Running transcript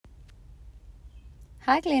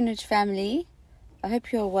Hi Glenridge family, I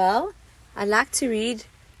hope you're well. I'd like to read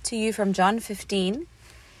to you from John 15.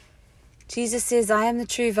 Jesus says, I am the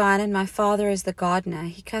true vine and my Father is the gardener.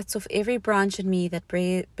 He cuts off every branch in me that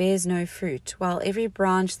bears no fruit, while every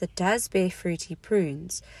branch that does bear fruit he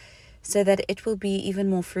prunes, so that it will be even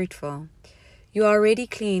more fruitful. You are already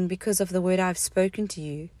clean because of the word I have spoken to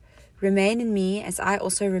you. Remain in me as I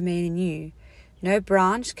also remain in you. No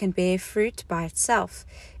branch can bear fruit by itself.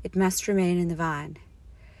 It must remain in the vine.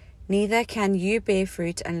 Neither can you bear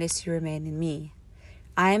fruit unless you remain in me.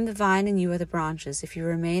 I am the vine and you are the branches. If you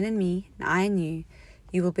remain in me and I in you,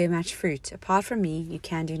 you will bear much fruit. Apart from me, you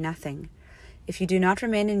can do nothing. If you do not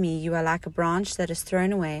remain in me, you are like a branch that is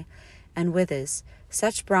thrown away and withers.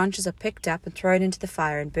 Such branches are picked up and thrown into the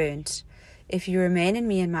fire and burnt. If you remain in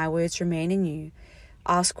me and my words remain in you,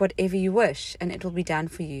 ask whatever you wish, and it will be done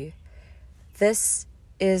for you. This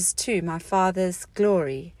is too my Father's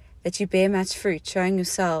glory, that you bear much fruit, showing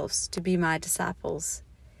yourselves to be my disciples.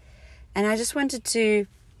 And I just wanted to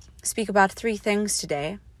speak about three things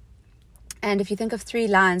today. And if you think of three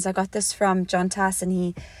lines, I got this from John Tyson.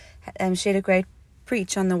 He shared a great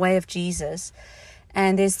preach on the way of Jesus.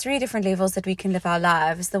 And there's three different levels that we can live our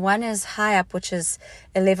lives. The one is high up, which is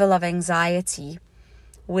a level of anxiety,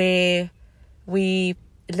 where we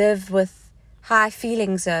live with high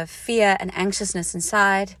feelings of fear and anxiousness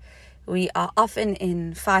inside. We are often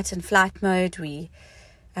in fight and flight mode. We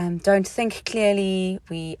don't think clearly.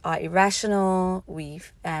 We are irrational. We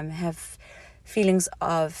have feelings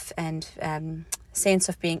of and sense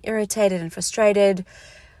of being irritated and frustrated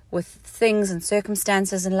with things and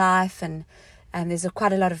circumstances in life. And there's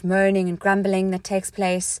quite a lot of moaning and grumbling that takes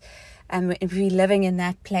place. And we're living in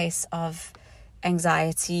that place of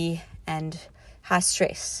anxiety and high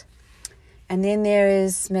stress. And then there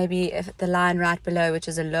is maybe the line right below, which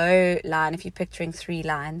is a low line. If you're picturing three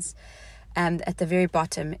lines, at the very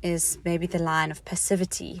bottom is maybe the line of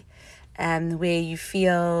passivity, where you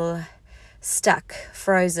feel stuck,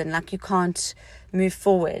 frozen, like you can't move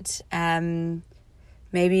forward.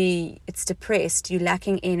 Maybe it's depressed, you're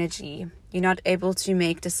lacking energy, you're not able to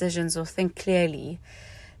make decisions or think clearly.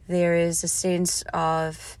 There is a sense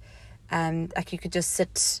of like you could just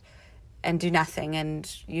sit and do nothing,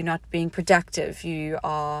 and you're not being productive, you're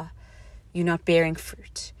not bearing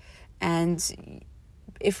fruit. And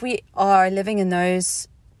if we are living in those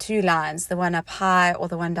two lines, the one up high or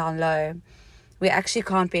the one down low, we actually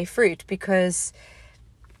can't bear fruit, because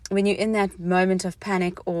when you're in that moment of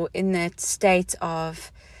panic or in that state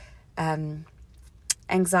of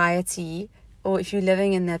anxiety, or if you're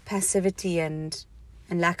living in the passivity and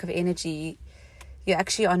lack of energy, you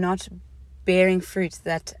actually are not bearing fruit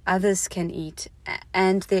that others can eat,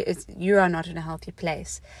 and you are not in a healthy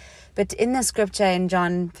place. But in the scripture in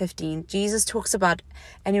John 15, Jesus talks about,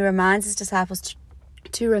 and he reminds his disciples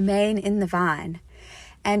to remain in the vine.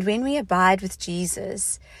 And when we abide with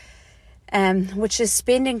Jesus, which is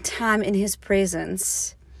spending time in his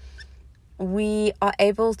presence, we are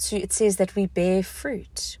able to, it says that we bear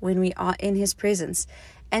fruit when we are in his presence.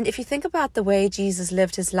 And if you think about the way Jesus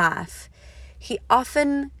lived his life, he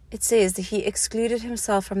often, it says that he excluded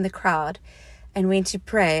himself from the crowd and went to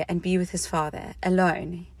pray and be with his Father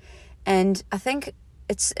alone. And I think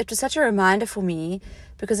it was such a reminder for me,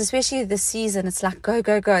 because especially this season, it's like go,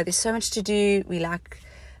 go, go. There's so much to do. We like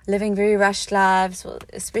living very rushed lives, well,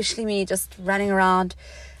 especially me, just running around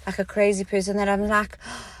like a crazy person, that I'm like,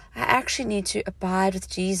 I actually need to abide with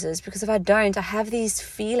Jesus, because if I don't, I have these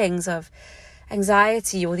feelings of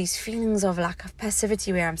anxiety or these feelings of like of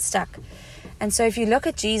passivity where I'm stuck. And so if you look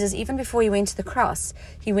at Jesus, even before he went to the cross,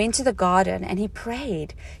 he went to the garden and he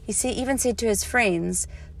prayed. He even said to his friends,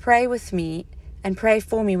 pray with me and pray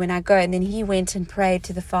for me when I go. And then he went and prayed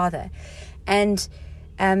to the Father. And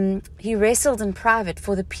he wrestled in private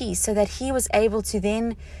for the peace, so that he was able to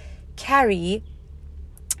then carry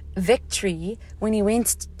victory when he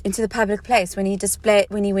went into the public place, when he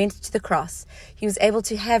went to the cross. He was able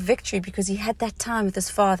to have victory because he had that time with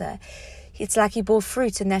his Father. It's like he bore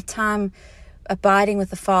fruit in that time abiding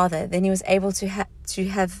with the Father. Then he was able to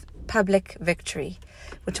have public victory,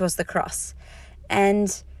 which was the cross.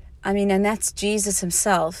 And and that's Jesus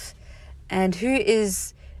himself. And who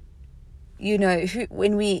is,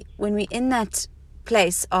 when we in that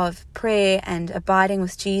place of prayer and abiding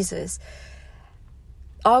with Jesus,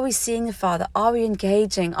 are we seeing the Father? Are we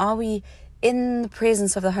engaging? Are we in the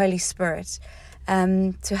presence of the Holy Spirit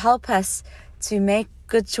to help us to make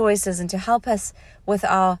good choices and to help us with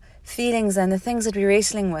our feelings and the things that we're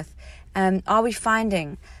wrestling with? Are we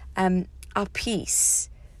finding our peace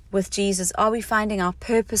with Jesus? Are we finding our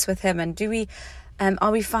purpose with him? And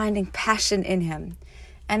are we finding passion in him?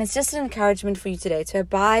 And it's just an encouragement for you today to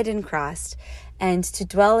abide in Christ and to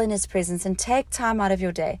dwell in his presence, and take time out of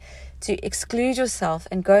your day to exclude yourself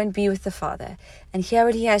and go and be with the Father and hear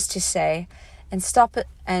what he has to say, and stop it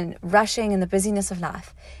and rushing in the busyness of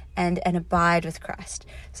life, and abide with Christ.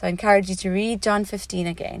 So I encourage you to read John 15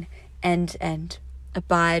 again and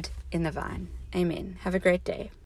abide in the vine. Amen. Have a great day.